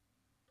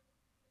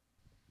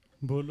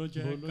बोलो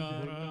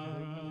जयकारा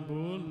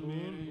बोल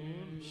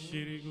मेरे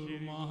श्री गुरु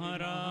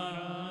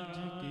महाराज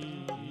की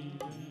जय।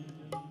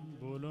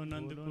 बोलो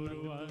नंदपुर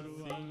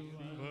वासी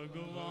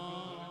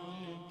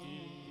भगवान की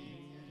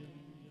जय।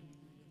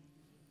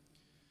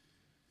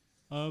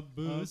 अब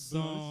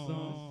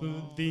सौंप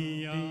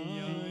दिया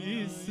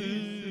इस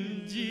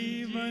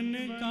जीवन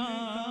का,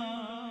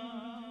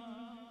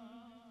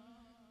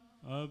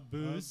 अब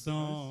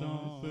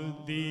सौंप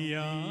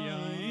दिया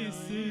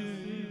इस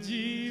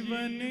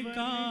जीवन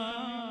का,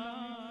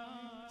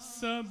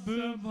 सब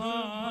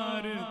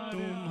भार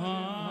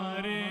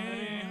तुम्हारे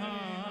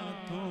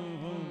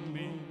हाथों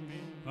में।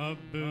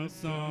 अब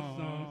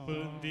सौंप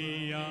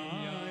दिया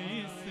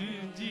इस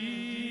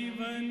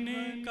जीवन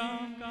का,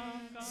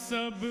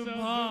 सब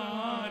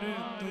भार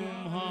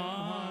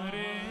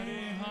तुम्हारे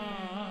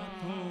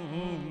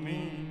हाथों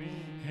में।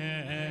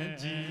 है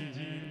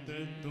जीत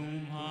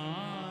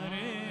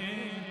तुम्हारे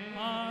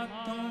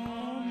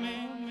हाथों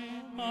में,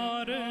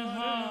 और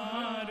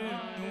हार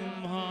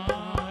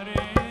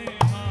तुम्हारे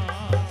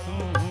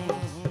हाथों।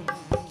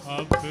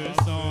 अब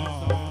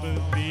सौंप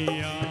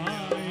दिया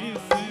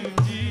इस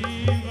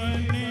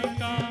जीवन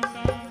का,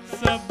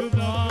 सब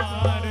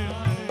भार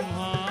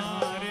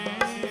तुम्हारे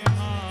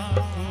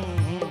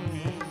हाथों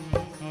में।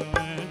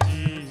 है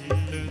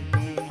जीत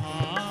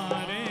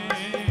तुम्हारे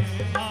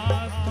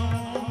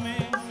हाथों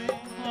में,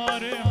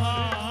 और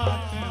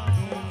हाथ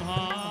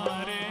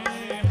तुम्हारे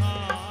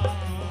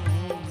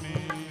हाथों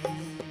में।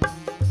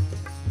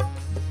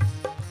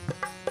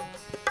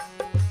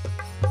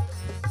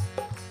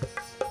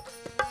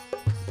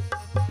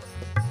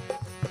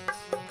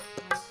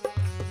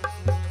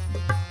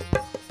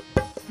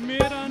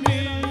 मेरा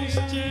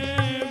निश्चय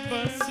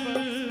बस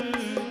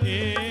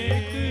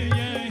एक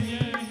यही,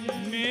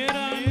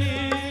 मेरा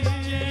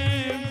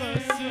निश्चय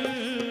बस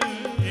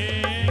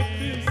एक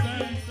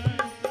संग।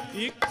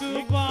 एक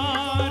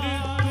बार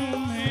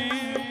तुम्हें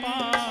पा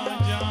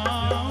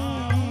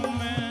जाऊं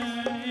मैं,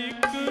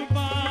 एक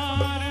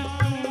बार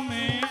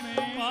तुम्हें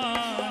पा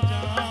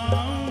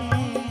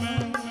जाऊं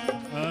मैं।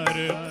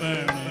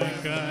 अर्पण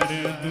कर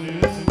दूं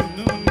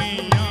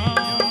दुनिया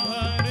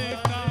भर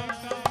का,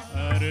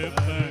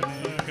 अर्पण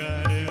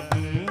कर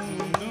दूं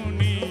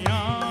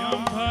दुनिया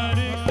भर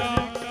का।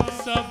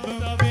 सब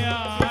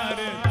प्यार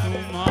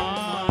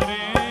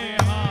तुम्हारे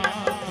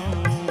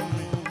हाथों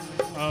में।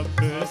 अब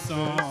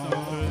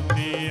सौंप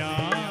दिया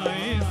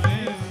इस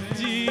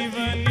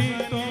जीवन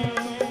को,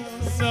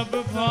 सब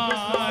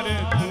भार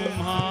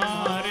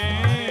तुम्हारे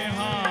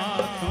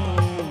हाथों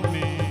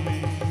में।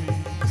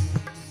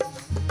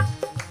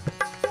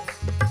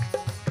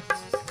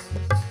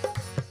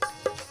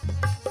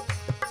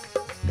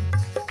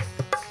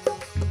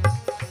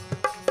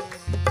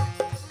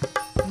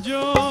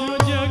 जो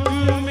जग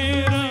में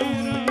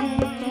रहूं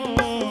तो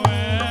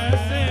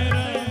ऐसे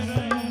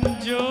रहूं,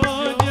 जो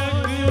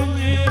जग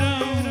में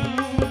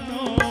रहूं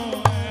तो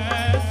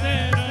ऐसे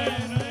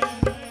रहूं।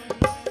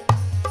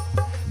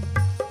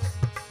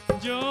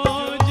 जो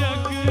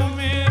जग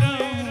में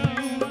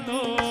रहूं तो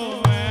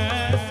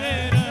ऐसे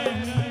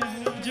रहूं।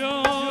 जो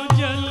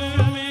जल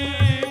में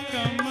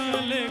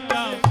कमल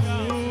का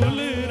फूल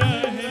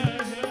रहे,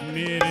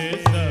 मेरे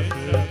सब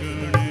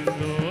गुण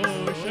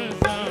दोष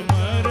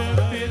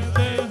समर्पित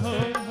हो।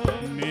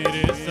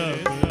 मेरे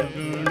सब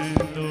गुण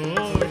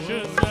दोष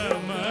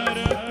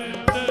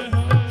समर्पित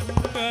हो।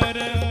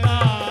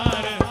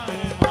 करतार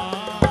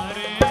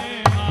तुम्हारे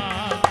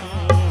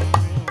हाथों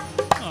में।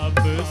 अब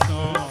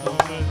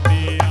सौंप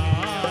दिया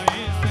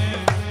इस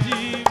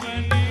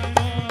जीवन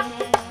को,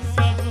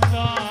 सब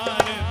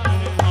भार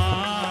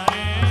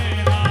तुम्हारे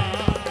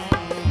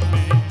हाथों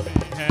में।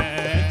 है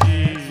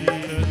जीत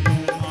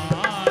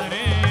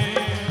तुम्हारे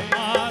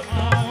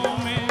हाथों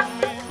में,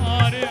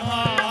 और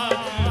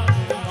हाथ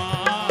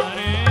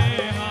तुम्हारे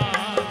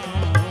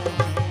हाथों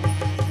में।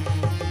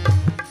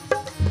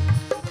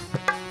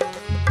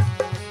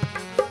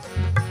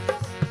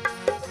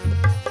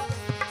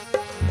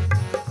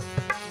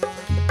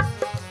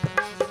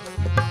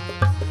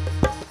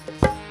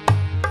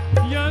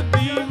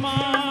 यदि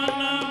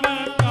मानव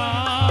का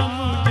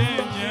मुझे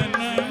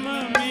जन्म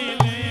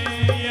मिले,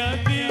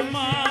 यदि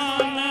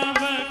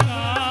मानव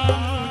का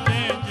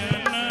मुझे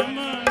जन्म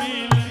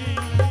मिले,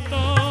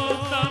 तो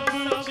तब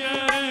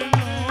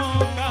चरणों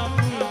का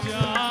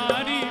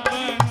पुजारी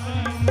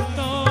बनूं,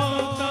 तो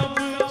तब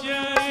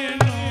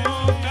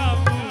चरणों का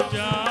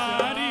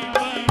पुजारी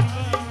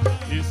बनूं।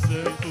 इस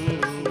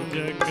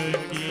पूजक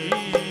की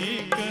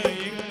एक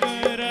एक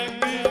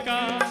रग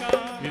का,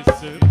 इस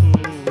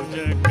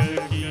पूजक